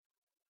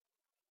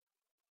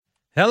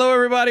Hello,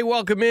 everybody.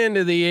 Welcome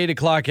into the 8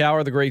 o'clock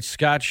hour, the Great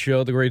Scott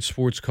Show, the Great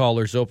Sports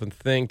Callers Open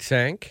Think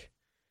Tank.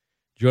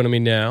 Joining me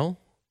now,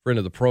 friend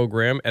of the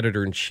program,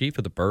 editor-in-chief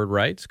of the Bird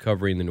Writes,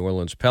 covering the New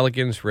Orleans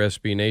Pelicans for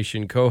SB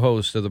Nation,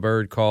 co-host of the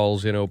Bird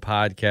Calls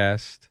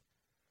podcast.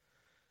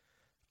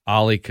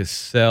 Oleh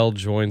Kosel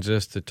joins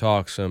us to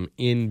talk some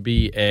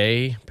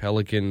NBA.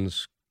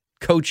 Pelicans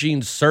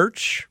coaching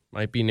search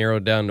might be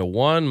narrowed down to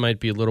one, might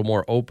be a little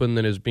more open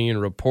than is being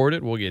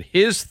reported. We'll get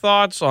his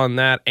thoughts on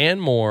that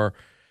and more.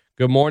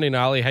 Good morning,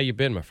 Oleh. How you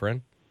been, my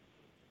friend?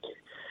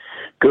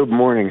 Good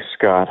morning,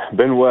 Scott.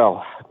 Been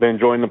well. Been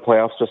enjoying the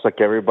playoffs just like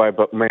everybody,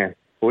 but man,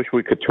 I wish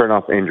we could turn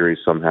off injuries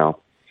somehow.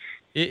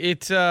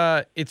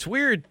 It's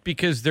weird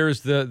because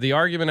there's the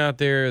argument out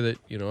there that,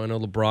 I know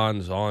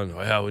LeBron's on,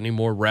 we need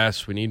more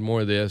rest, we need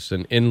more of this.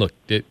 And look,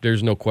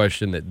 there's no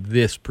question that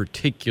this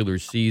particular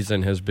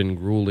season has been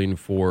grueling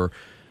for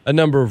a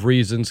number of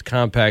reasons.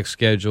 Compact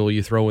schedule,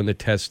 you throw in the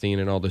testing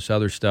and all this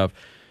other stuff.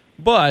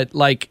 But,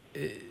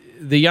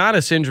 the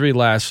Giannis injury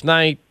last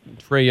night,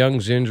 Trae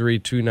Young's injury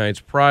 2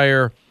 nights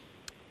prior,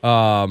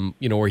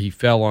 where he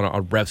fell on a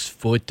ref's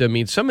foot. I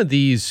mean, some of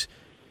these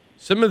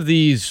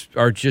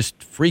are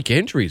just freak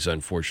injuries,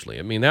 unfortunately.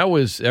 I mean, that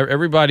was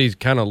everybody's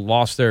kind of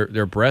lost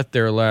their breath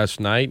there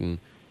last night, and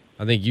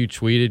I think you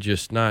tweeted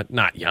just not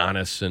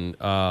Giannis.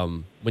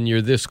 And when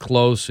you're this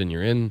close and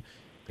you're in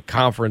the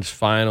conference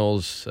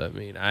finals, I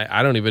mean,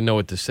 I don't even know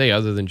what to say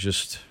other than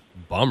just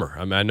bummer.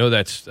 I mean, I know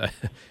that's.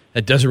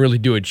 That doesn't really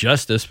do it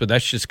justice, but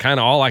that's just kind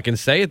of all I can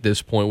say at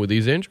this point with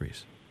these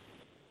injuries.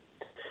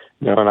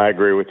 No, and I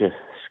agree with you,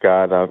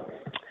 Scott.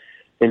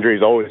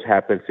 Injuries always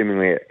happen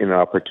seemingly in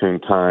opportune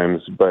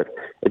times, but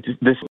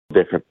this is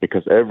different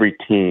because every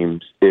team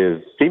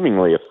is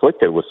seemingly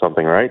afflicted with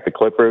something, right? The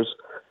Clippers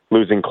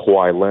losing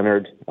Kawhi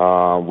Leonard.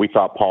 We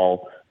thought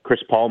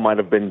Chris Paul might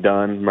have been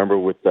done. Remember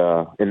with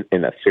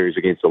in that series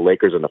against the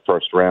Lakers in the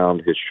first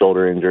round, his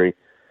shoulder injury.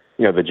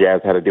 The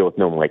Jazz had to deal with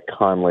no Mike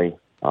Conley.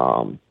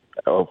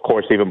 Of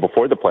course, even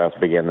before the playoffs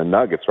began, the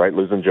Nuggets, right,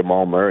 losing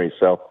Jamal Murray.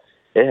 So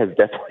it has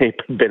definitely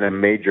been a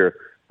major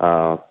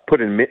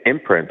put an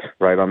imprint,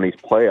 right, on these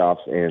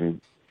playoffs,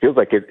 and feels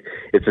like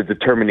it's a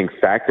determining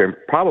factor, and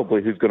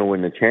probably who's going to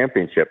win the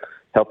championship.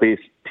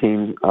 Healthiest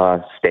team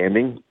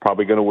standing,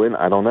 probably going to win.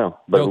 I don't know,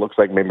 but It looks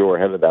like maybe we're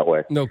headed that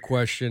way. No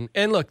question.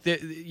 And look,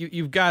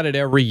 you've got it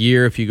every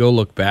year. If you go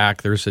look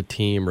back, there's a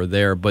team or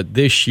there, but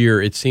this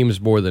year it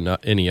seems more than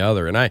any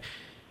other. And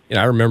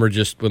I remember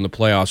just when the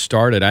playoffs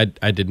started,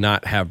 I did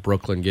not have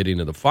Brooklyn getting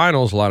to the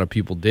finals. A lot of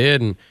people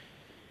did, and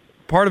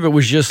part of it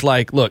was just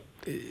like, look,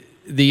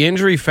 the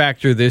injury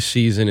factor this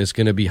season is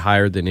going to be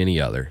higher than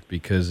any other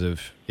because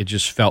of it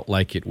just felt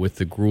like it with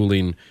the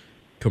grueling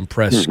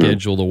compressed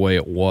schedule the way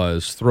it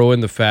was. Throw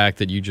in the fact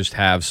that you just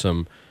have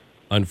some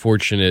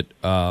unfortunate,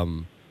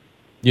 kind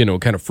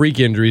of freak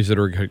injuries that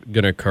are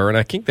going to occur, and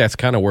I think that's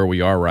kind of where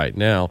we are right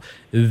now.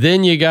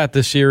 Then you got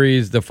the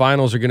series. The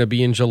finals are going to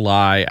be in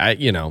July.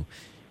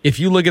 If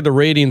you look at the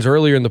ratings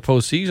earlier in the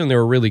postseason, they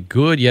were really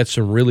good. You had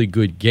some really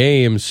good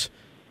games.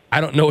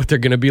 I don't know what they're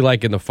going to be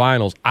like in the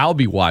finals. I'll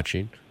be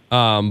watching.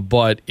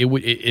 But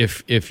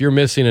if you're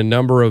missing a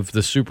number of the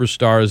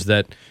superstars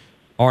that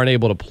aren't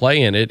able to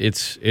play in it,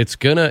 it's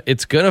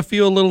gonna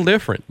feel a little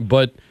different.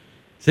 But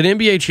it's an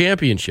NBA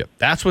championship.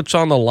 That's what's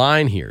on the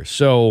line here.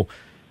 So,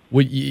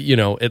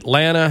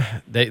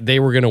 Atlanta, they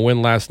were going to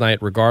win last night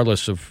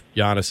regardless of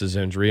Giannis's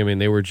injury. I mean,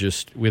 they were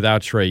just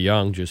without Trae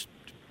Young, just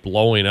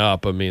blowing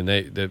up. I mean,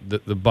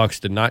 the Bucks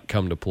did not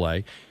come to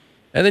play.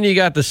 And then you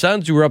got the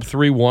Suns who were up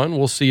 3-1.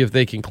 We'll see if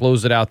they can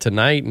close it out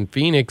tonight in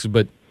Phoenix.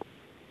 But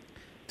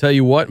tell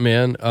you what,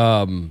 man,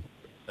 the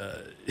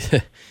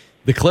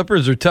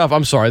Clippers are tough.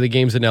 I'm sorry, the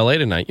game's in L.A.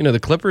 tonight. The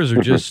Clippers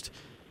are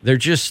they're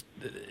just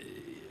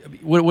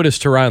what is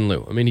Tyronn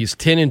Lue? I mean, he's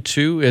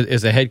 10-2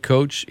 as a head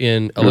coach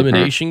in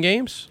elimination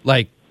games.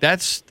 Like,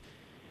 that's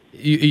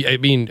I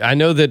mean, I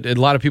know that a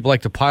lot of people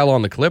like to pile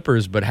on the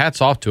Clippers, but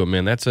hats off to them,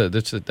 man. That's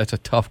a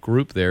tough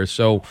group there.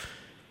 So,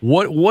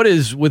 what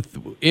is with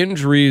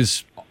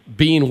injuries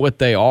being what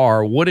they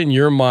are? What in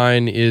your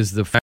mind is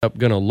the matchup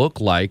going to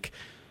look like?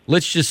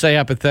 Let's just say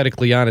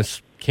hypothetically,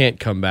 Giannis can't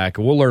come back,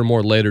 and we'll learn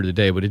more later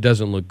today. But it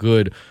doesn't look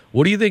good.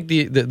 What do you think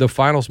the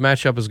finals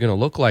matchup is going to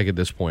look like at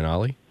this point,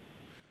 Oleh?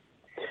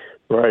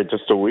 Right,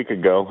 just a week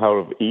ago, I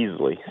would have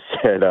easily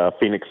said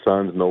Phoenix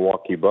Suns,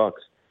 Milwaukee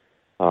Bucks.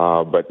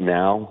 But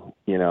now,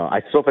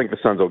 I still think the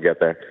Suns will get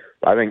there.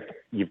 I think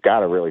you've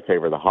got to really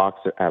favor the Hawks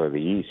out of the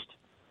East.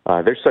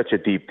 They're such a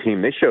deep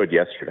team. They showed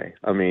yesterday.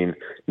 I mean,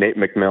 Nate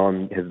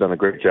McMillan has done a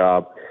great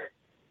job.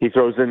 He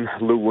throws in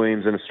Lou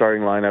Williams in the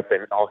starting lineup,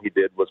 and all he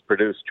did was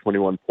produce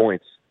 21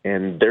 points.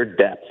 And their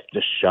depth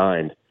just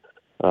shined.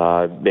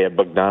 They had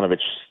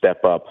Bogdanovich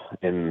step up,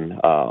 and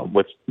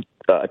with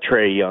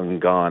Trae Young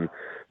gone,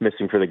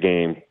 missing for the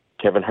game,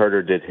 Kevin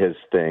Huerter did his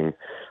thing.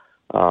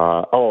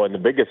 And the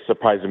biggest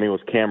surprise to me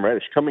was Cam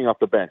Reddish coming off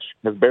the bench.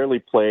 Has barely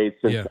played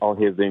since all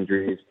his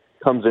injuries.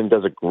 Comes in,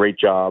 does a great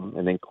job,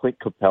 and then Clint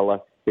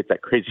Capella hit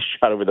that crazy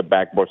shot over the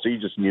backboard. So you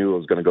just knew it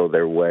was going to go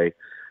their way.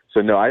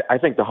 So, no, I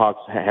think the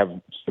Hawks have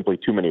simply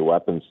too many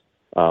weapons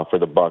for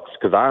the Bucks,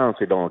 because I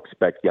honestly don't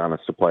expect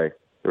Giannis to play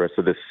the rest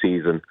of this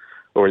season,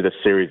 or this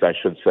series, I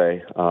should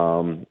say.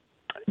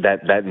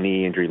 That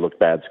knee injury looked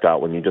bad,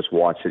 Scott. When you just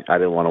watched it, I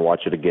didn't want to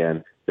watch it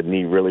again. The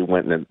knee really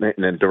went in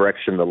the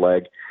direction of the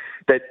leg.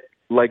 That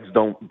legs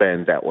don't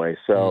bend that way.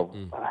 So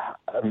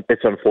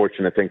it's an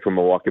unfortunate thing for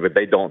Milwaukee, but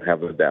they don't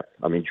have the depth.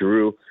 I mean,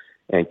 Drew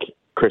and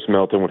Chris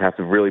Middleton would have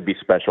to really be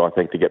special, I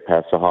think, to get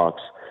past the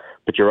Hawks.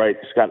 But you're right,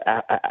 Scott,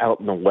 out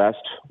in the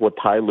West, what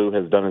Ty Lue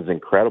has done is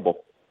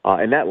incredible.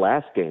 In that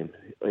last game,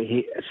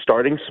 he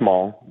starting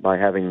small by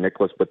having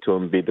Nicholas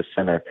Batum be the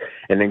center,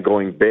 and then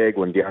going big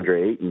when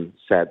DeAndre Ayton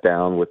sat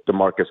down with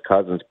DeMarcus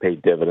Cousins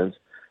paid dividends.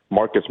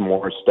 Marcus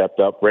Morris stepped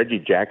up. Reggie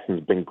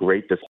Jackson's been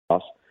great this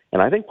loss.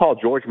 And I think Paul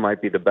George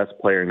might be the best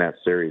player in that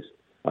series.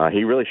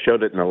 He really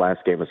showed it in the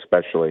last game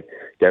especially.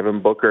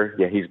 Devin Booker,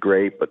 yeah, he's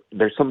great, but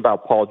there's something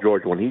about Paul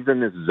George when he's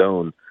in his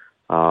zone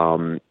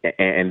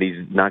and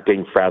he's not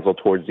getting frazzled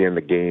towards the end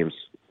of the games.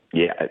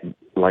 Yeah,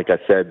 like I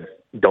said,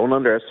 don't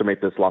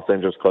underestimate this Los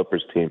Angeles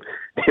Clippers team.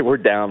 They were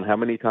down how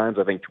many times?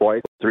 I think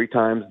twice, 3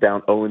 times,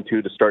 down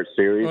 0-2 to start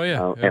series. Oh,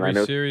 yeah. And I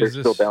know they're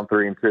still down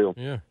 3-2.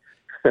 Yeah.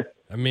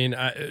 I mean,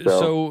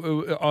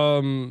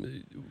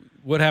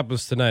 what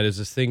happens tonight? Is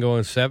this thing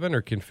going 7,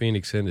 or can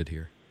Phoenix end it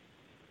here?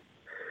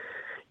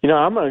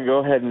 I'm going to go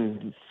ahead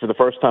and, for the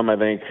first time, I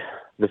think,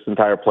 this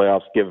entire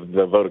playoffs, give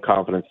the vote of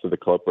confidence to the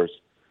Clippers.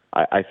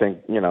 I think,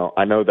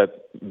 I know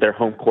that their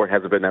home court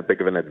hasn't been that big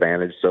of an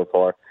advantage so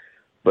far,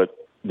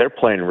 but they're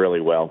playing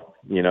really well,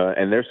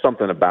 and there's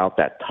something about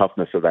that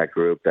toughness of that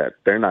group that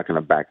they're not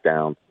going to back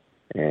down.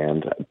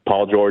 And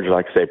Paul George,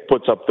 like I say,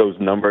 puts up those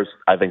numbers.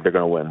 I think they're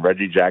going to win.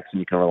 Reggie Jackson,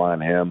 you can rely on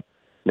him.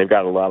 They've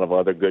got a lot of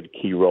other good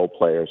key role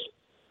players.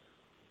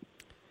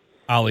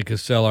 Oleh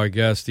Kosel, our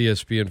guest,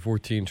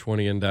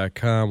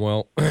 ESPN1420n.com.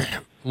 Well,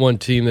 one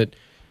team that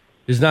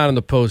is not in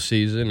the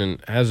postseason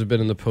and hasn't been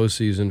in the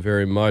postseason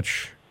very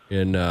much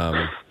in,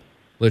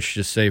 let's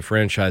just say,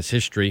 franchise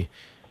history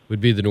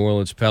would be the New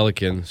Orleans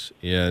Pelicans.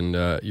 And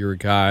you're a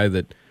guy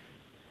that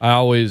I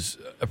always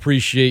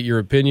appreciate your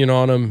opinion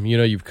on them.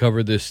 You've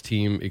covered this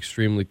team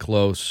extremely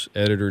close,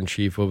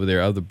 editor-in-chief over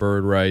there of the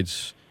Bird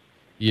Writes.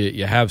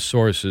 You have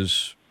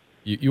sources.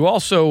 You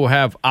also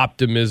have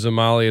optimism,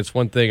 Ollie. It's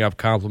one thing I've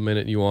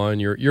complimented you on.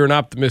 You're an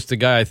optimistic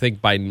guy, I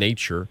think, by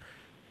nature.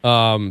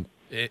 And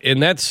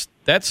that's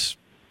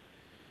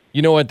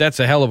you know what? That's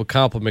a hell of a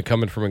compliment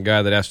coming from a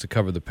guy that has to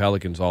cover the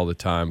Pelicans all the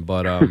time.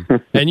 But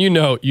and you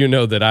know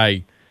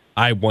that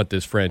I want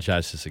this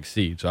franchise to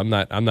succeed. So I'm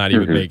not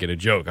even making a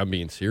joke. I'm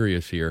being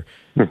serious here.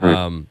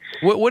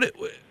 What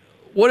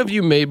have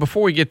you made,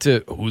 before we get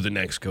to who the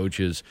next coach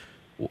is,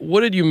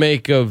 what did you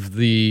make of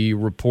the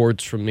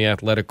reports from the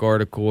Athletic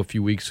article a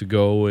few weeks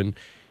ago? And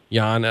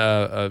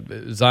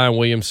Zion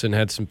Williamson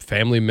had some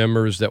family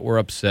members that were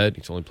upset.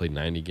 He's only played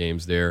 90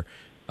 games there.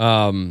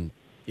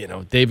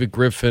 David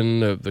Griffin,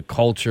 the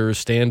culture,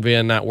 Stan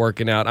Van not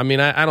working out. I mean,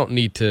 I don't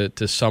need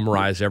to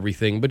summarize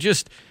everything, but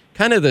just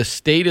kind of the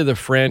state of the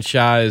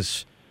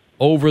franchise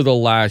over the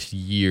last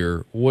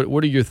year.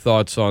 What are your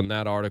thoughts on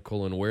that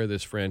article and where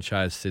this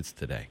franchise sits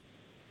today?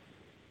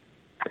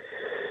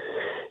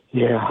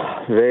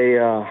 Yeah, they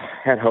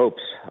had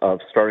hopes of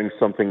starting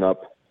something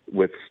up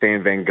with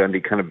Stan Van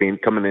Gundy kind of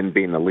coming in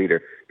being the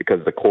leader,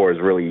 because the core is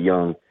really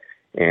young,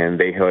 and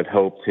they had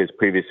hoped his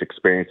previous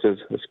experiences,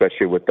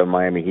 especially with the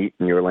Miami Heat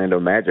and the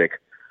Orlando Magic,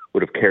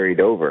 would have carried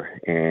over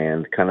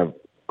and kind of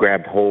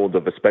grabbed hold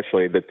of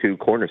especially the two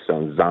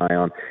cornerstones,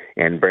 Zion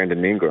and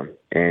Brandon Ingram.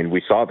 And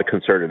we saw the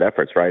concerted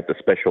efforts, right? The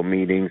special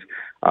meetings,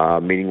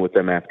 meeting with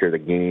them after the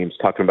games,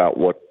 talking about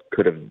what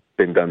could have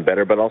been done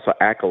better, but also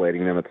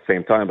accolading them at the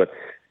same time. But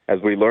as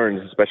we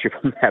learned, especially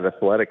from that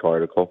Athletic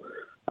article,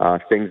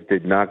 things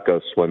did not go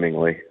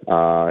swimmingly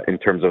in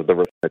terms of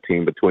the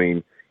team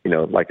between,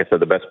 like I said,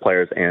 the best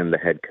players and the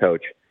head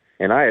coach.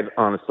 And I had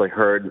honestly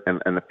heard,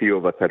 and a few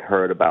of us had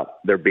heard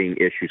about there being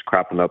issues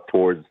cropping up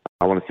towards,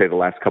 I want to say, the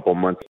last couple of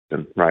months,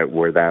 right,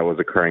 where that was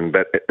occurring,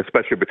 but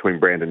especially between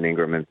Brandon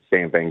Ingram and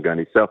Stan Van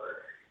Gundy. So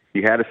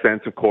you had a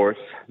sense, of course,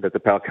 that the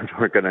Pelicans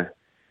weren't going to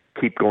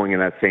keep going in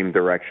that same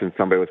direction.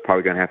 Somebody was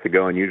probably going to have to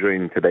go, and usually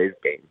in today's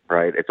game,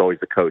 right, it's always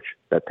the coach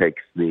that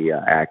takes the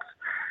axe,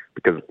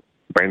 because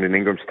Brandon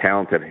Ingram's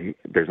talented.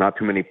 There's not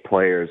too many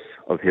players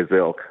of his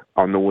ilk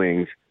on the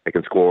wings that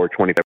can score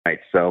 20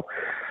 nights. So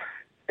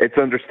it's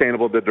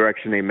understandable the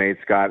direction they made.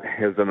 Scott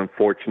has an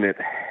unfortunate,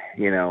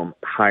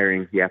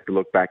 hiring. You have to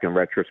look back in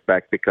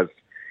retrospect, because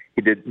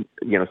he did,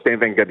 Stan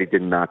Van Gundy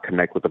did not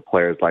connect with the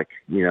players like,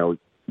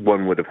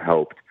 one would have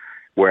hoped.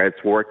 Where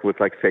it's worked with,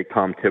 like, say,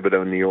 Tom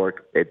Thibodeau in New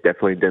York, it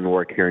definitely didn't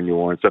work here in New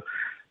Orleans. So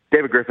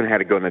David Griffin had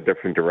to go in a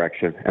different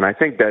direction. And I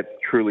think that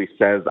truly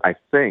says,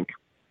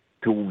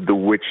 to the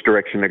which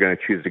direction they're going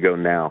to choose to go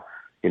now.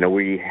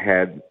 We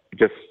had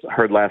just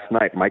heard last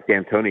night Mike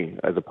D'Antoni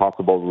as a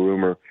possible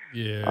rumor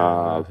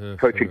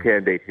coaching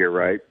candidate here,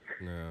 right?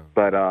 No.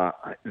 But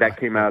that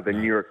came out of the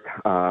New York,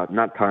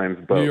 not Times,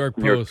 but New York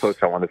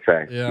Post, I want to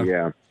say.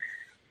 Yeah.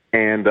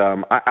 And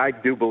I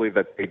do believe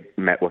that they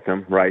met with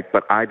him, right?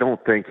 But I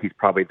don't think he's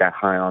probably that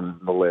high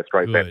on the list,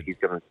 right? Good. That he's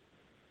going to,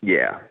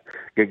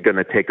 going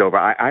to take over.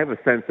 I have a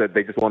sense that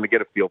they just want to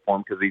get a feel for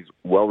him because he's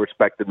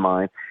well-respected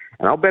mind.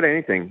 And I'll bet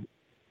anything,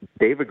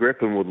 David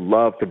Griffin would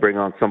love to bring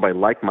on somebody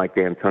like Mike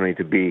D'Antoni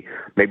to be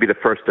maybe the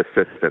first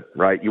assistant,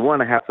 right? You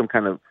want to have some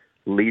kind of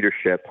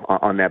leadership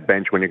on that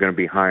bench when you're going to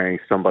be hiring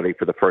somebody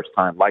for the first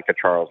time, like a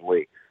Charles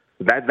Lee.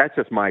 That's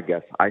just my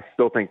guess. I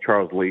still think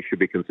Charles Lee should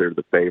be considered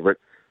the favorite.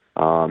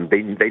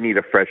 They need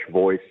a fresh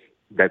voice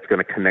that's going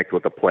to connect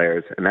with the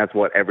players, and that's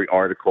what every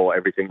article,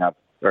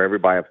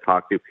 everybody I've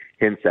talked to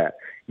hints at.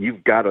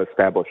 You've got to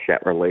establish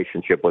that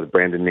relationship with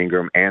Brandon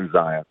Ingram and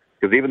Zion,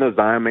 because even though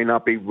Zion may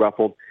not be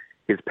ruffled,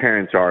 his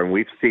parents are, and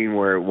we've seen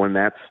when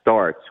that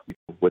starts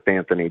with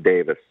Anthony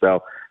Davis.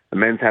 So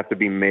amends have to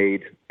be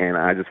made, and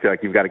I just feel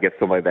like you've got to get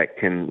somebody that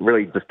can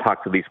really just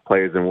talk to these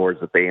players in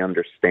words that they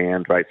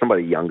understand, right?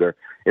 Somebody younger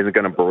isn't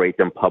going to berate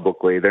them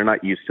publicly. They're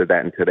not used to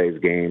that in today's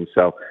game.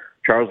 So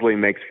Charles Lee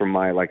makes for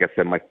my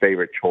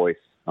favorite choice.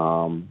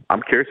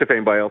 I'm curious if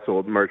anybody else will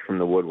emerge from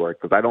the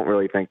woodwork, because I don't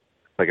really think,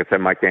 like I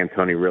said, Mike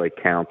D'Antoni really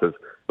counts as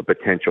a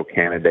potential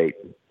candidate,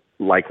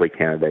 likely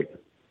candidate.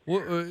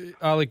 Well,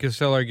 Oleh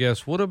Kosel, our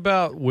guest, what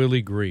about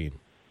Willie Green?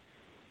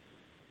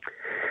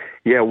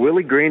 Yeah,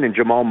 Willie Green and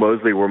Jamal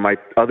Mosley were my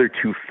other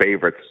two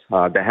favorites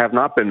that have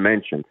not been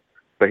mentioned.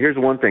 But here's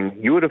one thing.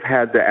 You would have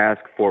had to ask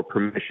for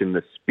permission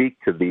to speak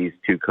to these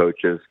two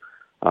coaches,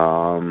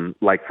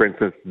 like, for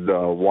instance,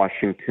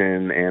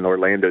 Washington and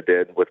Orlando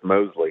did with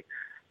Mosley,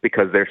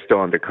 because they're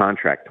still under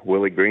contract.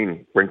 Willie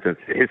Green, for instance,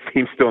 his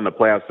team's still in the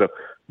playoffs, so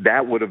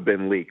that would have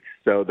been leaked.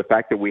 So the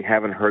fact that we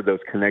haven't heard those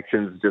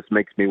connections just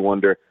makes me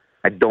wonder.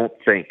 I don't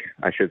think,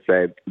 I should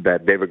say,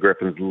 that David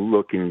Griffin's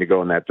looking to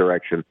go in that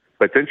direction.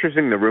 But it's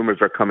interesting the rumors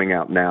are coming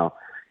out now,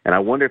 and I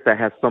wonder if that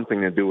has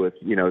something to do with,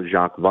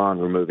 Jacques Vaughn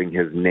removing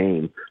his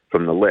name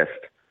from the list.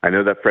 I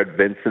know that Fred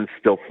Vincent's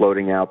still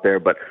floating out there,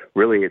 but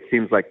really it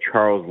seems like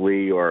Charles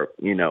Lee or,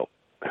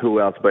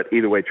 who else. But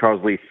either way,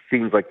 Charles Lee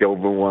seems like the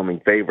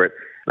overwhelming favorite.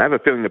 And I have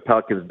a feeling the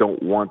Pelicans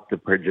don't want to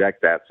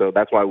project that. So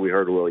that's why we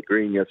heard Willie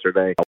Green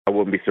yesterday. I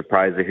wouldn't be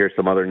surprised to hear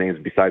some other names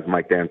besides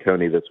Mike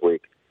D'Antoni this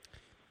week.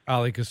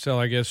 Oleh Kosel,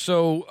 I guess.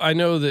 So I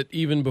know that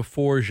even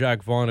before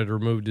Jacques Vaughn had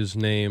removed his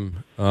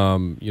name,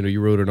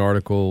 you wrote an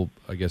article,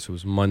 I guess it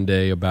was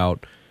Monday,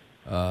 about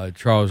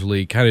Charles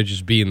Lee kind of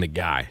just being the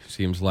guy.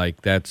 Seems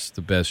like that's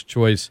the best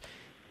choice.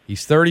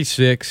 He's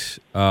 36,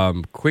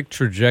 quick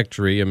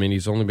trajectory. I mean,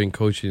 he's only been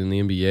coaching in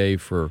the NBA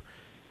for,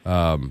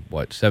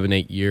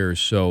 7-8 years.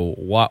 So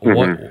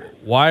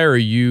why are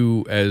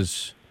you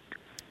as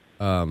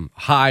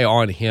high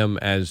on him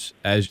as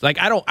like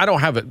I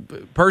don't have a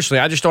personally,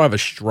 I just don't have a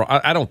strong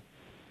I don't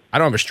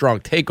have a strong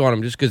take on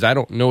him, just because I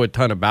don't know a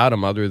ton about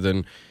him other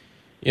than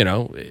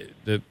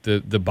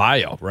the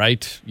bio,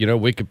 right?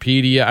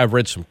 Wikipedia. I've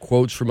read some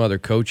quotes from other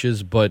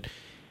coaches, but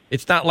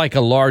it's not like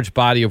a large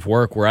body of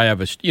work where I have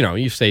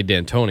you say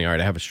D'Antoni, all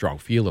right, I have a strong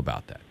feel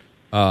about that.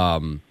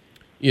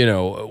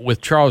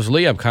 With Charles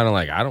Lee, I'm kind of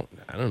like, I don't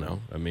know.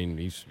 I mean,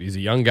 he's a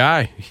young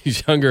guy.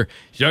 He's younger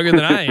than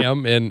I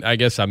am, and I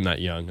guess I'm not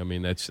young. I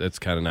mean, that's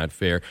kind of not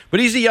fair. But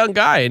he's a young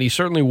guy, and he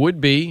certainly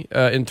would be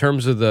in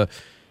terms of the,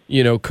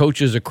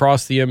 coaches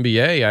across the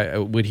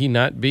NBA. Would he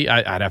not be?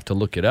 I'd have to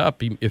look it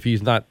up. If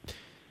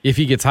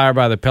he gets hired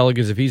by the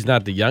Pelicans, if he's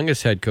not the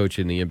youngest head coach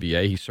in the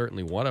NBA, he's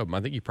certainly one of them.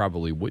 I think he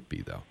probably would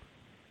be, though.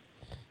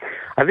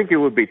 I think it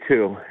would be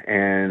too.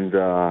 And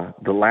the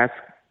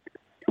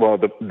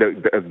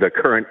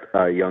current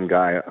young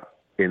guy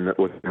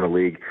within the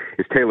league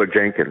is Taylor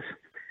Jenkins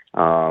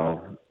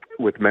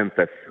with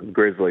Memphis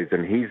Grizzlies,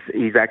 and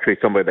he's actually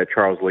somebody that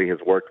Charles Lee has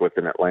worked with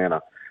in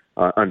Atlanta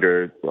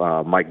under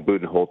Mike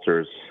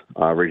Budenholzer's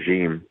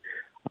regime.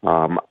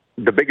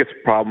 The biggest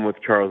problem with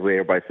Charles Lee,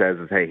 everybody says,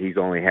 is, hey, he's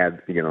only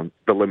had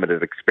the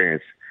limited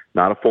experience.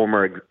 Not a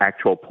former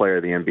actual player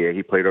of the NBA.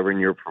 He played over in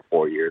Europe for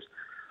 4 years.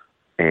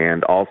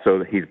 And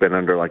also, he's been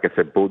under, like I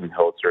said,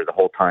 Budenholzer the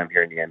whole time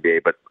here in the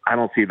NBA. But I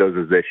don't see those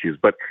as issues.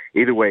 But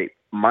either way,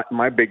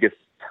 my biggest,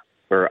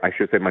 or I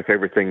should say my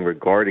favorite thing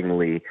regarding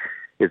Lee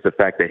is the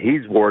fact that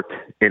he's worked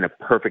in a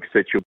perfect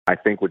situation I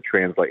think would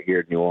translate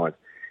here in New Orleans.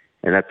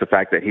 And that's the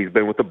fact that he's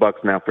been with the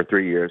Bucks now for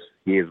 3 years.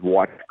 He has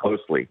watched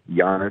closely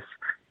Giannis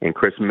and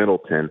Chris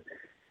Middleton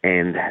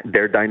and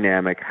their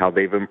dynamic, how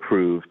they've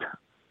improved.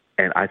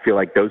 And I feel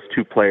like those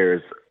two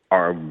players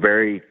are a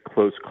very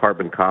close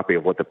carbon copy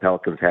of what the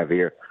Pelicans have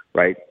here,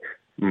 right?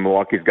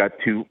 Milwaukee's got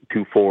two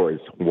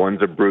forwards.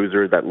 One's a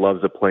bruiser that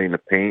loves to play in the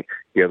paint.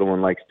 The other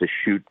one likes to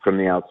shoot from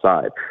the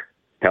outside.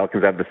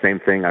 Pelicans have the same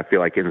thing, I feel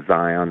like, in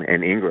Zion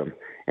and Ingram.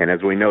 And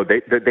as we know,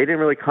 they didn't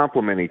really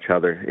complement each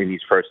other in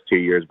these first 2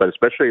 years, but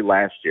especially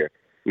last year,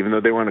 even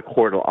though they were on the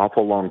court an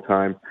awful long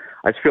time,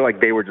 I just feel like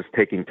they were just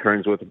taking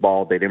turns with the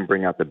ball. They didn't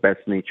bring out the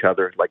best in each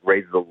other, like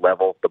raise the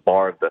level, the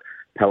bar of the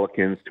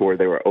Pelicans to where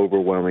they were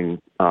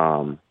overwhelming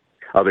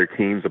other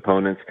teams'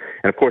 opponents.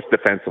 And of course,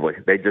 defensively,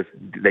 they just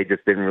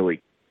didn't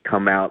really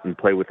come out and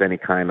play with any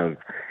kind of,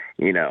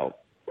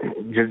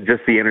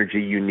 just the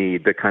energy you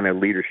need, the kind of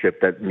leadership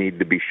that need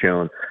to be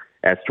shown,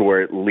 as to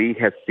where Lee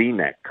has seen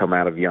that come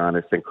out of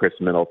Giannis and Chris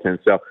Middleton.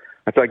 So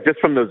I feel like just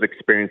from those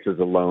experiences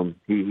alone,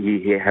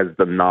 he has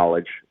the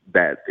knowledge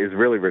that is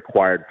really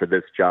required for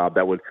this job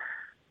that would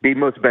be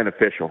most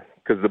beneficial.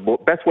 Because the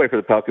best way for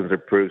the Pelicans to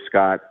improve,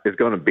 Scott, is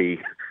going to be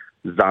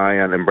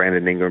Zion and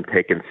Brandon Ingram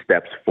taking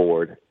steps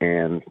forward.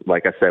 And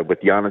like I said,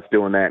 with Giannis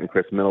doing that and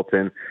Chris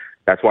Middleton,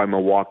 that's why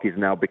Milwaukee's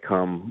now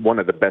become one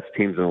of the best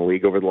teams in the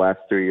league over the last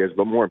 3 years.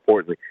 But more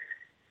importantly,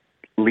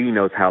 Lee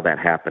knows how that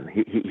happened.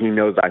 He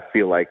knows, I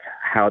feel like,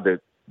 how to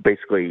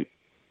basically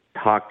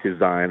talk to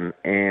Zion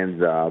and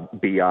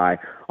BI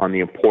on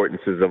the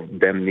importances of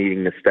them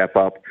needing to step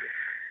up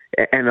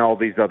and all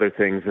these other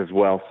things as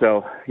well.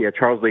 So, yeah,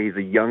 Charles Lee, he's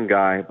a young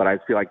guy, but I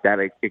feel like that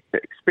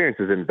experience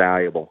is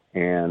invaluable.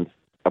 And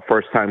a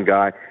first-time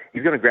guy,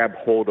 he's going to grab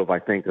hold of, I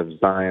think, of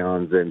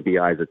Zion's and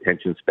BI's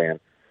attention span.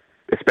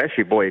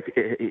 Especially, boy,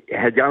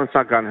 had Giannis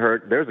not gotten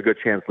hurt, there's a good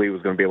chance Lee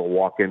was going to be able to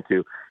walk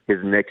into his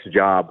next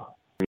job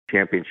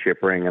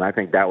championship ring, and I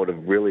think that would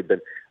have really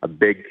been a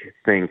big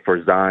thing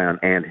for Zion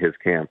and his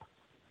camp.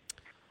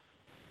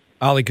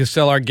 Oleh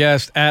Kosel, our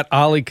guest, at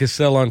Oleh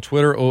Kosel on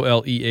Twitter,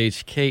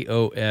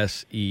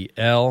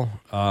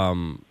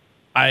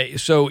 OLEHKOSEL.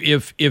 So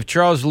if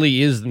Charles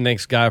Lee is the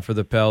next guy for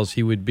the Pels,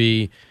 he would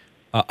be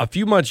a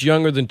few months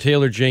younger than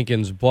Taylor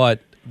Jenkins,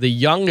 but the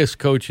youngest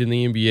coach in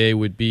the NBA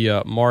would be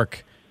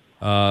Mark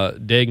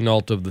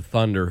Daignault of the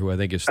Thunder, who I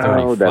think is 35.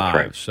 Oh, that's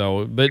right.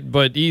 So,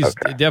 but he's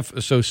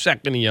so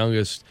second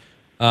youngest,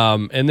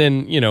 and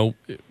then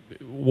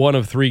one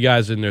of three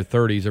guys in their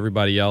 30s.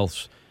 Everybody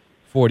else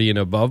 40 and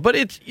above. But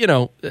it's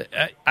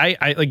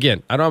I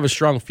don't have a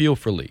strong feel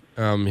for Lee.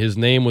 His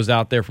name was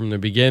out there from the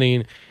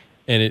beginning,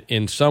 and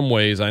in some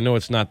ways, I know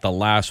it's not the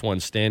last one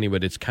standing,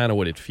 but it's kind of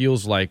what it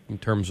feels like in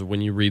terms of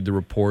when you read the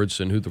reports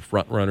and who the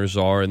front runners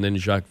are, and then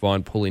Jacques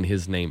Vaughn pulling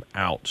his name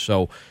out.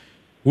 So.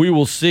 We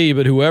will see,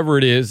 but whoever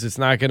it is, it's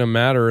not going to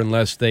matter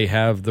unless they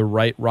have the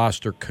right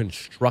roster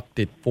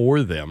constructed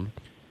for them.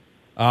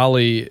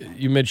 Ollie,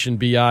 you mentioned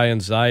B.I.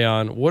 and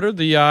Zion. What are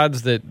the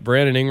odds that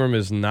Brandon Ingram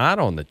is not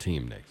on the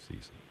team next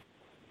season?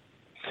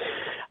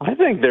 I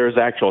think there's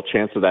actual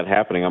chance of that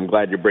happening. I'm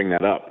glad you bring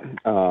that up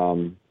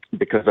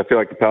because I feel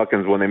like the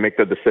Pelicans, when they make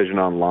the decision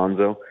on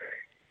Lonzo,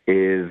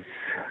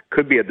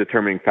 could be a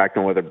determining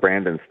factor on whether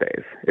Brandon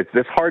stays. It's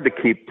just hard to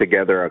keep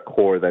together a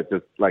core that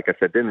just, like I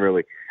said, didn't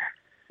really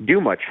do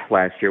much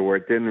last year, where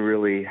it didn't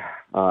really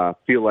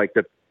feel like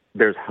that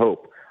there's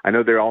hope. I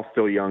know they're all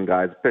still young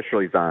guys,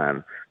 especially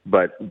Zion,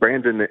 but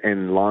Brandon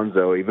and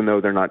Lonzo, even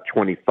though they're not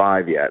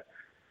 25 yet,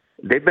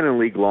 they've been in the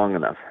league long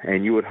enough,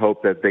 and you would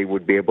hope that they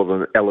would be able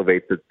to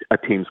elevate a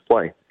team's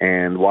play.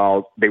 And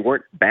while they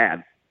weren't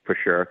bad, for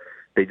sure,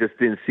 they just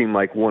didn't seem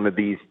like one of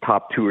these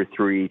top two or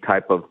three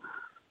type of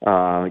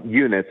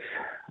units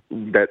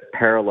that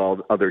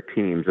paralleled other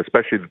teams,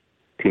 especially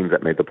teams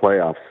that made the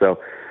playoffs. So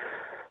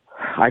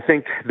I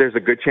think there's a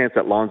good chance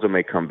that Lonzo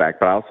may come back,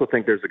 but I also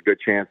think there's a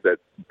good chance that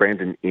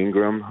Brandon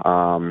Ingram,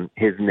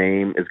 his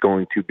name is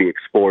going to be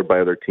explored by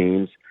other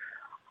teams.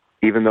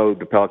 Even though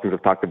the Pelicans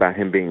have talked about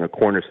him being a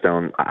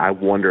cornerstone, I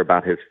wonder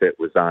about his fit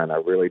with Zion. I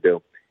really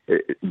do.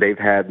 They've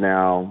had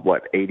now,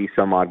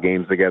 80-some-odd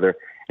games together,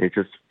 and it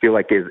just feel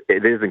like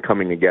it isn't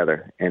coming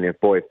together. And if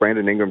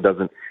Brandon Ingram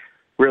doesn't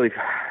really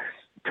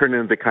turn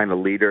into the kind of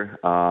leader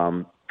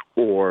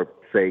or,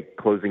 say,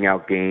 closing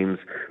out games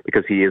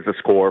because he is a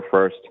scorer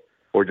first,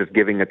 or just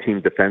giving a team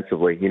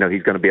defensively, he's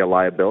going to be a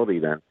liability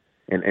then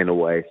in a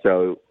way.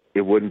 So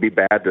it wouldn't be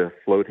bad to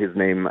float his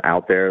name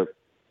out there,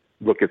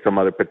 look at some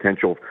other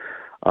potential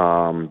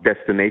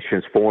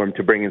destinations for him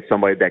to bring in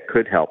somebody that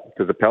could help.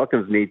 Because the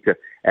Pelicans need to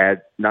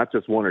add not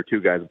just one or two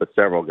guys, but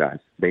several guys.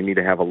 They need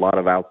to have a lot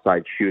of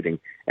outside shooting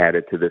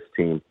added to this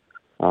team.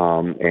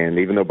 And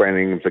even though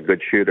Brandon Ingram's a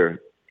good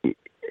shooter,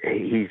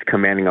 he's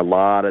commanding a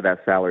lot of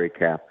that salary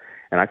cap.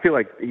 And I feel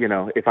like,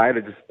 if I had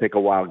to just take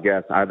a wild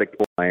guess, I think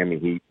Miami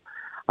Heat.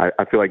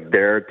 I feel like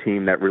they're a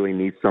team that really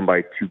needs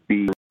somebody to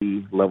be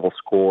a level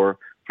scorer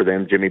for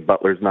them. Jimmy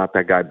Butler's not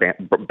that guy.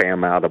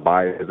 Bam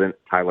Adebayo isn't.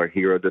 Tyler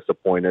Hero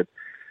disappointed.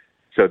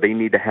 So they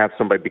need to have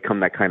somebody become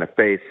that kind of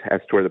face. As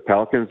to where the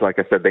Pelicans, like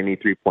I said, they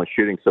need three-point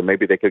shooting. So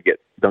maybe they could get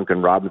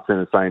Duncan Robinson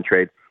and sign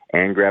trade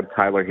and grab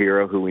Tyler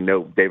Hero, who we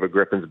know David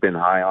Griffin's been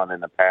high on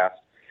in the past.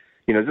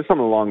 Just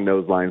something along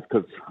those lines.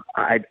 Because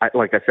I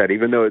like I said,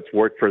 even though it's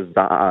worked for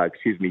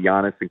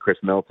Giannis and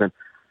Chris Middleton,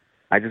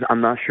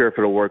 I'm not sure if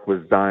it'll work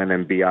with Zion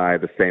and BI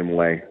the same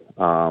way.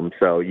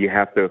 So you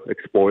have to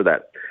explore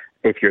that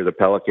if you're the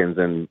Pelicans,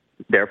 and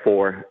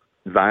therefore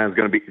Zion's a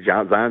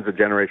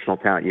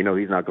generational talent.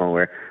 He's not going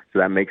anywhere. So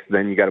that makes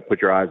then you got to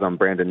put your eyes on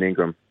Brandon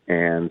Ingram.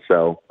 And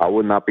so I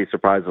would not be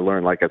surprised to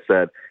learn, like I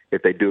said,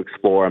 if they do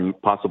explore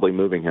possibly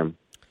moving him.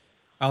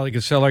 Oleh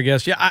Kosel, our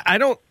guest. Yeah, I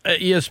don't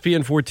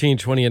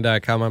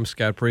ESPN1420.com. I'm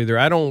Scott Prather.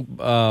 I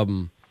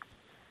don't.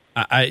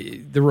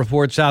 The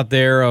reports out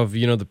there of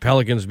the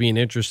Pelicans being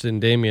interested in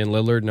Damian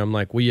Lillard, and I'm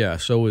like, well, yeah,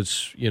 so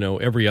is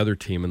every other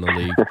team in the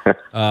league.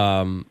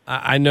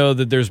 I know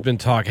that there's been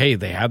talk. Hey,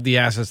 they have the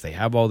assets, they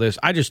have all this.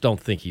 I just don't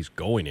think he's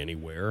going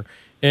anywhere.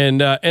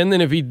 And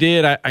then if he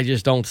did, I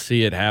just don't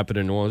see it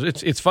happening.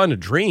 It's fun to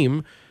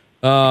dream,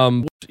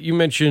 You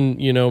mentioned,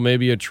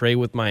 maybe a trade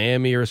with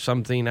Miami or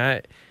something.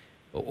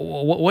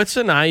 What's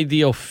an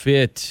ideal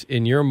fit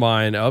in your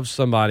mind of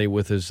somebody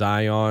with a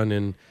Zion?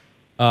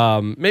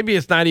 And maybe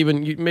it's not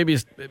even.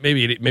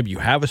 Maybe you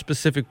have a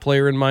specific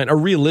player in mind, a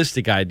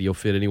realistic ideal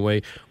fit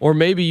anyway, or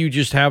maybe you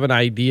just have an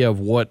idea of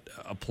what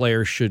a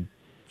player should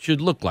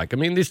look like. I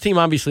mean, this team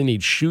obviously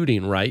needs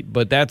shooting, right?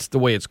 But that's the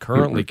way it's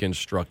currently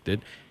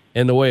constructed,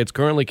 and the way it's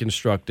currently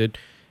constructed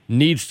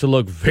needs to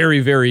look very,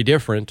 very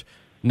different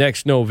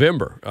next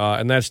November,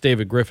 and that's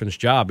David Griffin's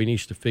job. He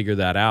needs to figure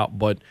that out.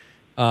 But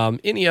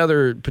any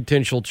other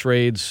potential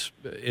trades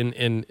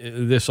in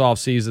this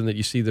offseason that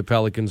you see the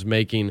Pelicans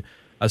making,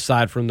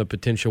 aside from the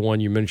potential one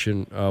you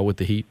mentioned with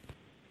the Heat?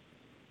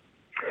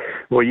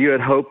 Well, you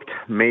had hoped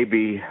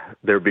maybe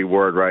there'd be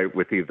word, right,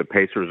 with either the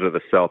Pacers or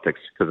the Celtics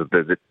because of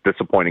the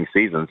disappointing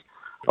seasons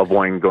of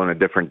wanting to go in a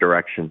different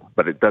direction.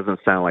 But it doesn't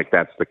sound like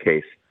that's the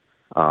case.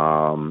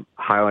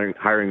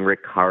 Hiring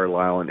Rick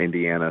Carlisle in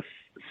Indiana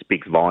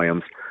speaks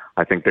volumes.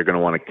 I think they're going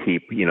to want to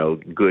keep,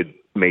 good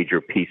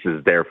major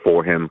pieces there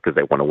for him because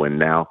they want to win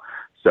now.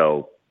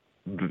 So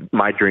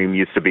my dream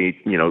used to be,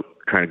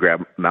 trying to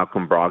grab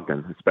Malcolm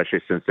Brogdon,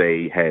 especially since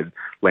they had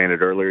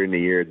landed earlier in the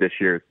year, this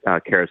year,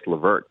 Karis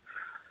LeVert.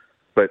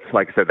 But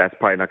like I said, that's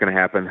probably not going to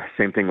happen.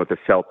 Same thing with the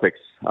Celtics.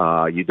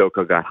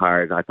 Udoka got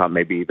hired. I thought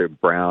maybe either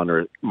Brown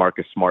or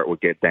Marcus Smart would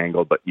get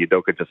dangled, but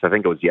Udoka I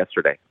think it was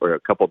yesterday or a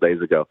couple of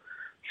days ago,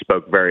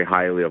 spoke very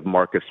highly of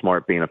Marcus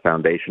Smart being a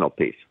foundational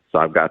piece. So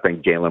I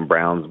think Jaylen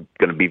Brown's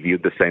going to be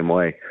viewed the same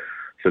way.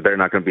 So they're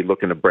not going to be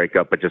looking to break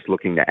up, but just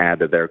looking to add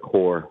to their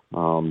core.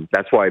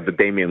 That's why the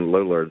Damian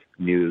Lillard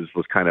news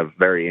was kind of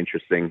very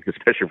interesting,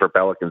 especially for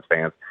Pelicans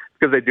fans,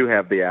 because they do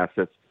have the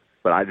assets.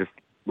 But I just,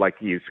 like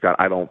you, Scott,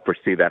 I don't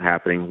foresee that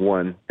happening.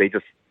 One, they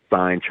just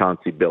signed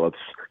Chauncey Billups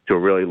to a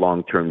really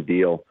long-term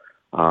deal.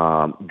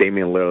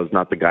 Damian Lillard is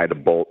not the guy to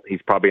bolt.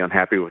 He's probably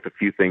unhappy with a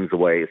few things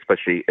away,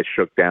 especially it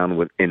shook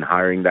down in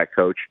hiring that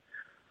coach.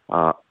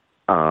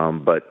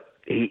 But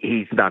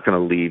he's not going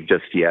to leave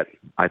just yet.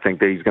 I think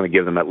that he's going to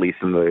give them at least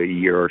another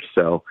year or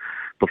so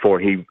before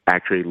he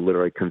actually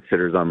literally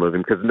considers on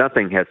moving, because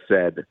nothing has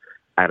said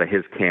out of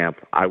his camp,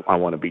 I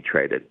want to be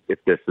traded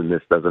if this and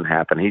this doesn't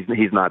happen.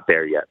 He's not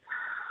there yet.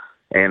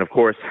 And, of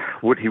course,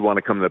 would he want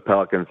to come to the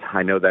Pelicans?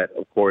 I know that,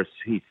 of course,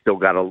 he's still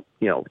got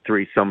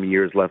 3-some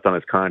years left on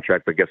his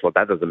contract, but guess what?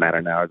 That doesn't matter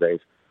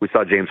nowadays. We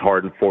saw James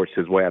Harden force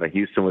his way out of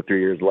Houston with 3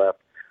 years left.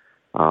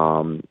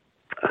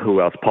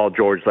 Who else? Paul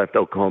George left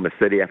Oklahoma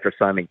City after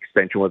signing an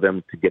extension with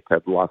him to get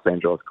to the Los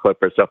Angeles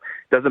Clippers. So it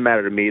doesn't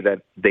matter to me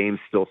that Dame's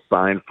still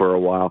signed for a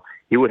while.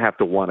 He would have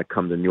to want to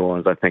come to New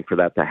Orleans, I think, for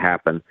that to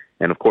happen.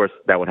 And, of course,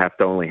 that would have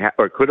to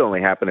it could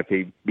only happen if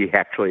he'd be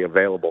actually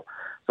available.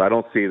 So I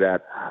don't see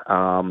that.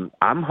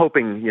 I'm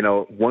hoping,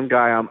 one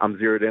guy I'm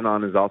zeroed in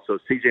on is also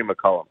C.J.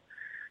 McCollum,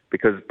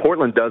 because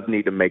Portland does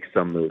need to make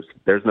some moves.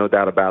 There's no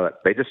doubt about it.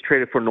 They just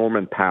traded for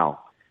Norman Powell.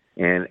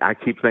 And I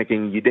keep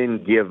thinking you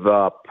didn't give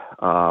up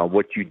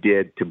what you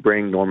did to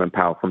bring Norman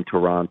Powell from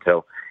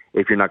Toronto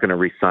if you're not going to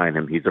re-sign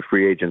him. He's a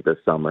free agent this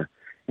summer.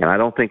 And I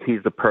don't think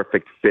he's the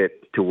perfect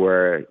fit to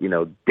where,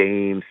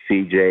 Dame,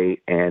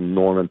 CJ, and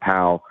Norman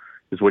Powell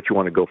is what you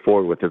want to go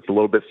forward with. It's a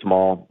little bit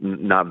small,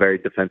 not very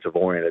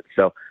defensive-oriented.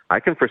 So I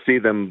can foresee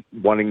them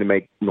wanting to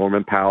make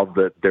Norman Powell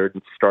their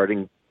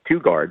starting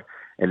two-guard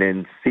and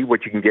then see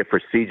what you can get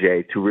for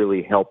CJ to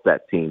really help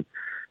that team.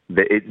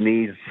 It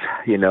needs,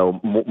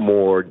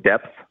 more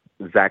depth.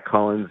 Zach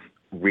Collins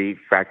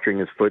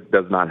refracturing his foot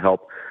does not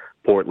help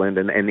Portland,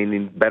 and they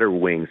need better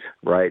wings,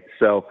 right?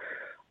 So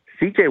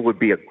CJ would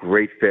be a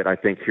great fit, I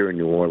think, here in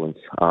New Orleans.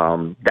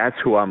 That's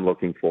who I'm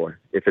looking for.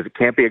 If it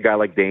can't be a guy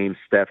like Dame,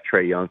 Steph,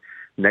 Trae Young,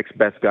 next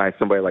best guy,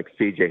 somebody like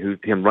CJ, who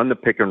can run the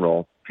pick and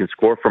roll, can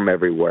score from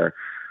everywhere,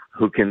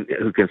 who can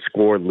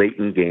score late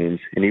in games.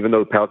 And even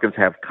though the Pelicans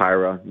have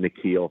Kyra,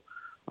 Nikhil,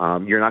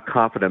 you're not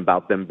confident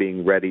about them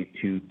being ready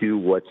to do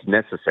what's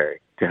necessary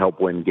to help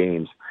win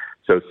games.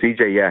 So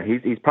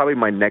CJ, he's probably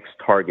my next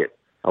target.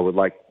 I would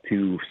like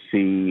to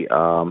see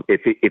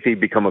if he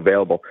become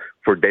available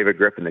for David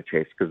Griffin to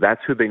chase, because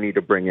that's who they need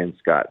to bring in,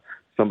 Scott.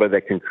 Somebody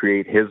that can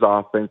create his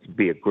offense,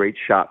 be a great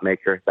shot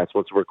maker. That's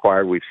what's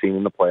required. We've seen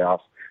in the playoffs,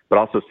 but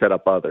also set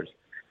up others.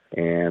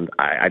 And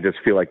I just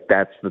feel like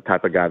that's the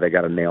type of guy they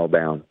got to nail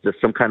down.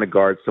 Just some kind of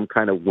guard, some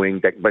kind of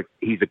wing, but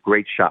he's a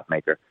great shot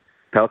maker.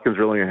 Pelicans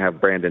really going to have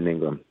Brandon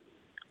Ingram.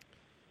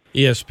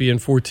 ESPN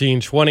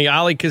 1420.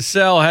 Oleh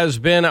Kosel has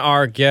been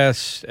our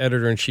guest,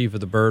 editor-in-chief of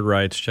the Bird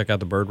Writes. Check out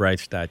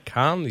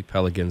thebirdwrites.com, the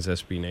Pelicans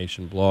SB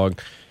Nation blog.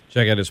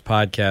 Check out his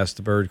podcast,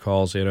 The Bird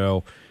Calls.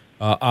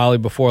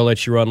 Oleh, before I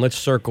let you run, let's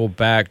circle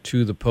back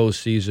to the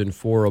postseason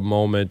for a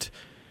moment.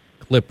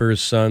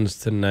 Clippers, Suns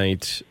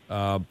tonight.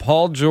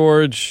 Paul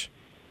George,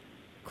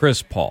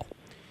 Chris Paul.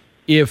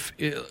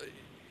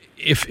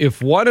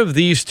 If one of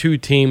these two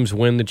teams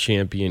win the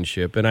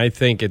championship, and I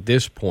think at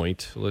this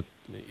point,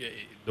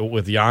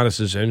 with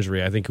Giannis's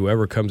injury, I think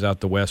whoever comes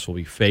out the West will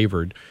be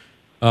favored.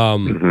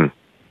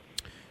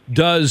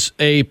 Does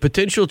a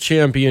potential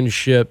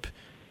championship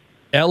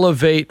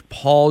elevate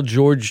Paul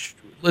George?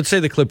 Let's say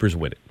the Clippers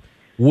win it.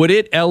 would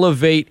it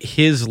elevate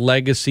his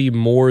legacy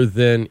more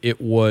than it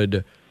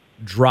would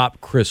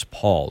drop Chris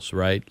Paul's,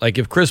 right? Like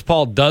if Chris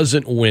Paul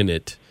doesn't win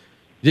it,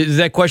 does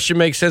that question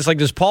make sense? Like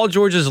does Paul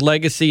George's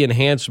legacy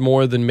enhance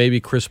more than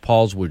maybe Chris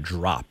Paul's would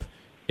drop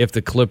if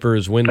the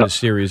Clippers win the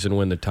series and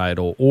win the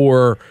title?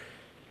 Or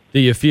do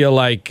you feel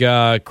like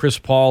Chris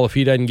Paul, if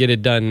he doesn't get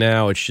it done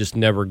now, it's just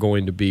never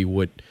going to be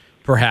what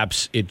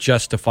perhaps it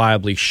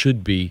justifiably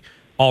should be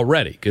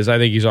already? Because I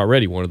think he's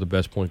already one of the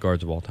best point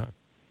guards of all time.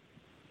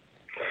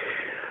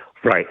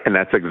 Right, and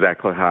that's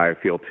exactly how I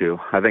feel, too.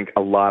 I think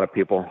a lot of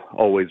people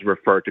always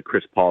refer to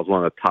Chris Paul as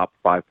one of the top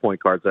 5 point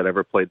guards that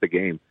ever played the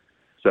game.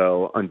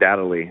 So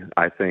undoubtedly,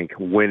 I think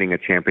winning a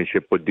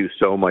championship would do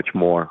so much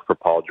more for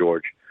Paul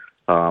George.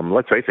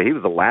 Let's face it, he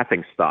was a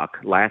laughingstock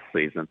last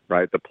season,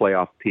 right? The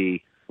playoff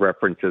P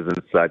references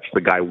and such, the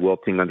guy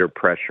wilting under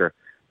pressure,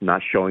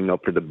 not showing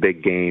up for the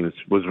big games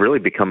was really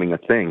becoming a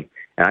thing.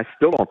 And I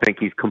still don't think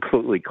he's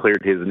completely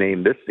cleared his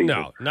name this season.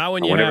 No, not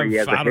when you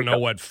have, I don't know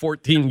what,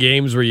 14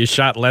 games where you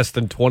shot less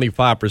than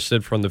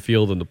 25% from the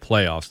field in the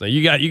playoffs. Now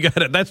you got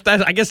it. That's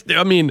I guess,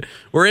 I mean,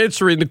 we're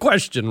answering the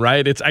question,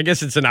 right? I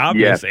guess it's an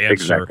obvious answer.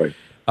 Exactly.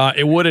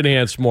 It would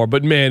enhance more,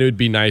 but man, it would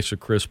be nice for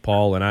Chris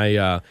Paul. And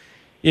I've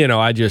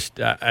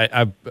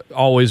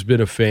always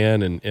been a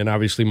fan, and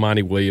obviously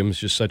Monty Williams,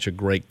 just such a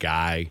great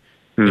guy,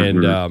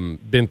 and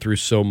been through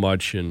so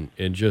much,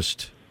 and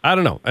just, I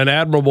don't know, an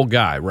admirable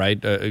guy, right?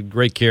 A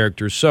great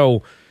character.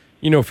 So,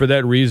 for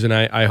that reason,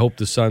 I hope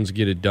the Suns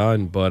get it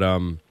done. But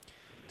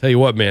tell you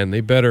what, man, they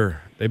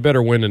better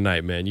win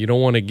tonight, man. You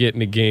don't want to get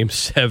into Game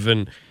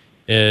 7,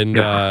 and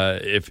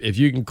if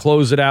you can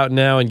close it out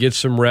now and get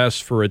some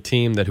rest for a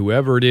team that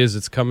whoever it is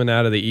that's coming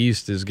out of the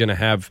East is going to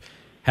have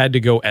had to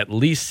go at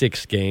least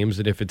 6 games,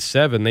 and if it's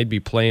 7, they'd be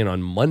playing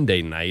on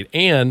Monday night.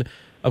 And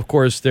of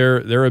course,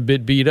 they're a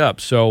bit beat up.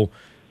 So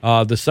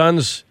the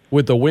Suns,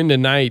 with the win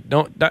tonight,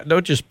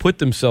 don't just put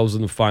themselves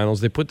in the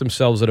finals. They put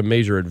themselves at a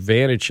major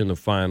advantage in the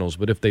finals.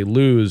 But if they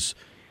lose,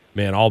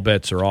 man, all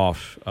bets are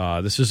off.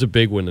 This is a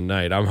big win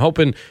tonight. I'm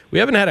hoping we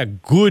haven't had a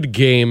good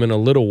game in a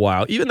little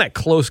while. Even that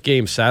close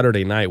game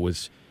Saturday night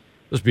was,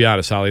 let's be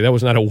honest, Holly, that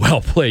was not a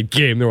well-played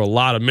game. There were a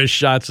lot of missed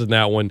shots in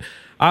that one.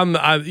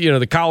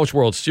 The College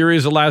World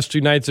Series the last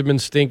 2 nights have been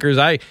stinkers.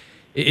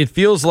 It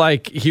feels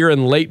like here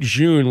in late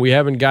June we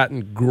haven't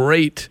gotten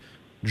great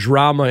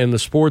drama in the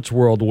sports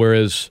world,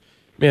 whereas,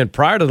 man,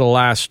 prior to the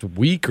last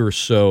week or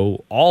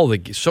so,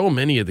 so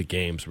many of the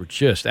games were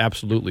just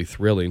absolutely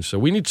thrilling. So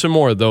we need some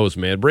more of those,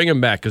 man. Bring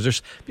them back, because I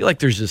feel like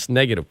there's this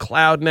negative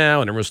cloud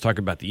now, and everyone's talking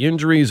about the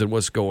injuries and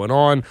what's going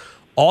on.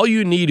 All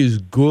you need is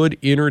good,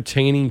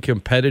 entertaining,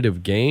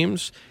 competitive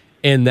games.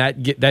 And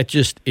that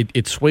just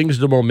swings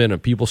the momentum.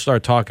 People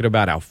start talking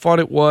about how fun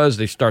it was.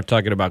 They start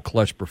talking about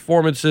clutch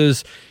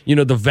performances.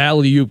 The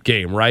Valley-Oop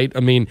game, right? I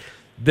mean,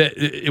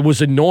 it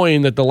was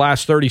annoying that the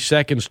last 30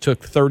 seconds took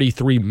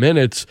 33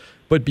 minutes,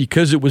 but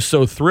because it was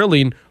so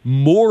thrilling,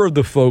 more of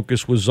the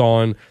focus was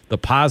on the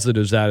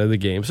positives out of the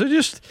game. So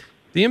just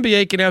the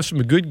NBA can have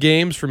some good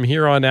games from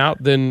here on out,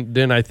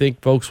 then I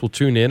think folks will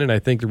tune in, and I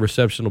think the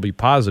reception will be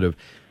positive.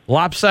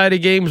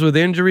 Lopsided games with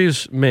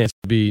injuries, man, it's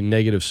going to be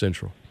negative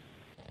central.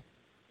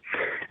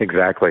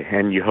 Exactly,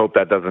 and you hope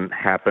that doesn't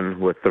happen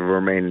with the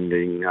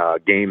remaining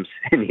games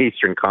in the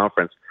Eastern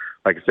Conference.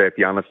 Like I said, if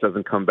Giannis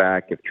doesn't come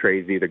back, if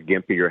Trey's either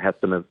gimpy or has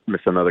to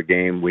miss another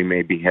game, we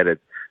may be headed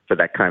for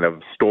that kind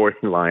of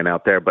storyline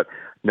out there. But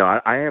no,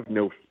 I have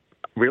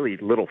really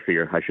little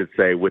fear, I should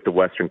say, with the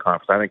Western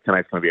Conference. I think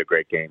tonight's going to be a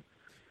great game.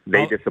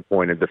 They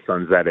disappointed the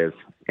Suns, that is,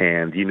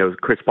 and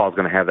Chris Paul's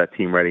going to have that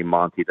team ready,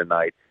 Monty,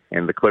 tonight.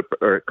 And the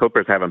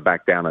Clippers haven't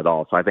backed down at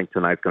all. So I think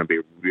tonight's going to be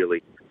a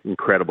really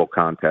incredible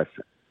contest.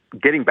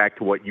 Getting back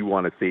to what you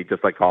want to see,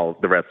 just like all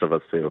the rest of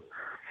us too.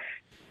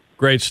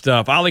 Great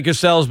stuff. Oleh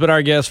Kosel has been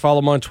our guest. Follow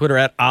him on Twitter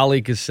at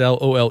Oleh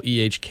Kosel,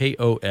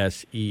 OLEHKOSEL.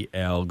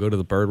 Go to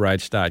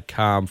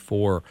thebirdwrites.com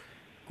for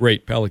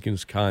great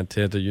Pelicans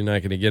content that you're not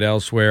going to get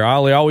elsewhere.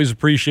 Oleh, always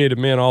appreciate it,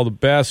 man. All the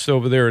best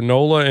over there in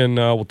NOLA, and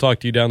we'll talk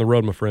to you down the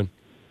road, my friend.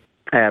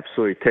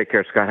 Absolutely. Take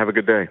care, Scott. Have a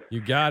good day. You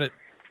got it.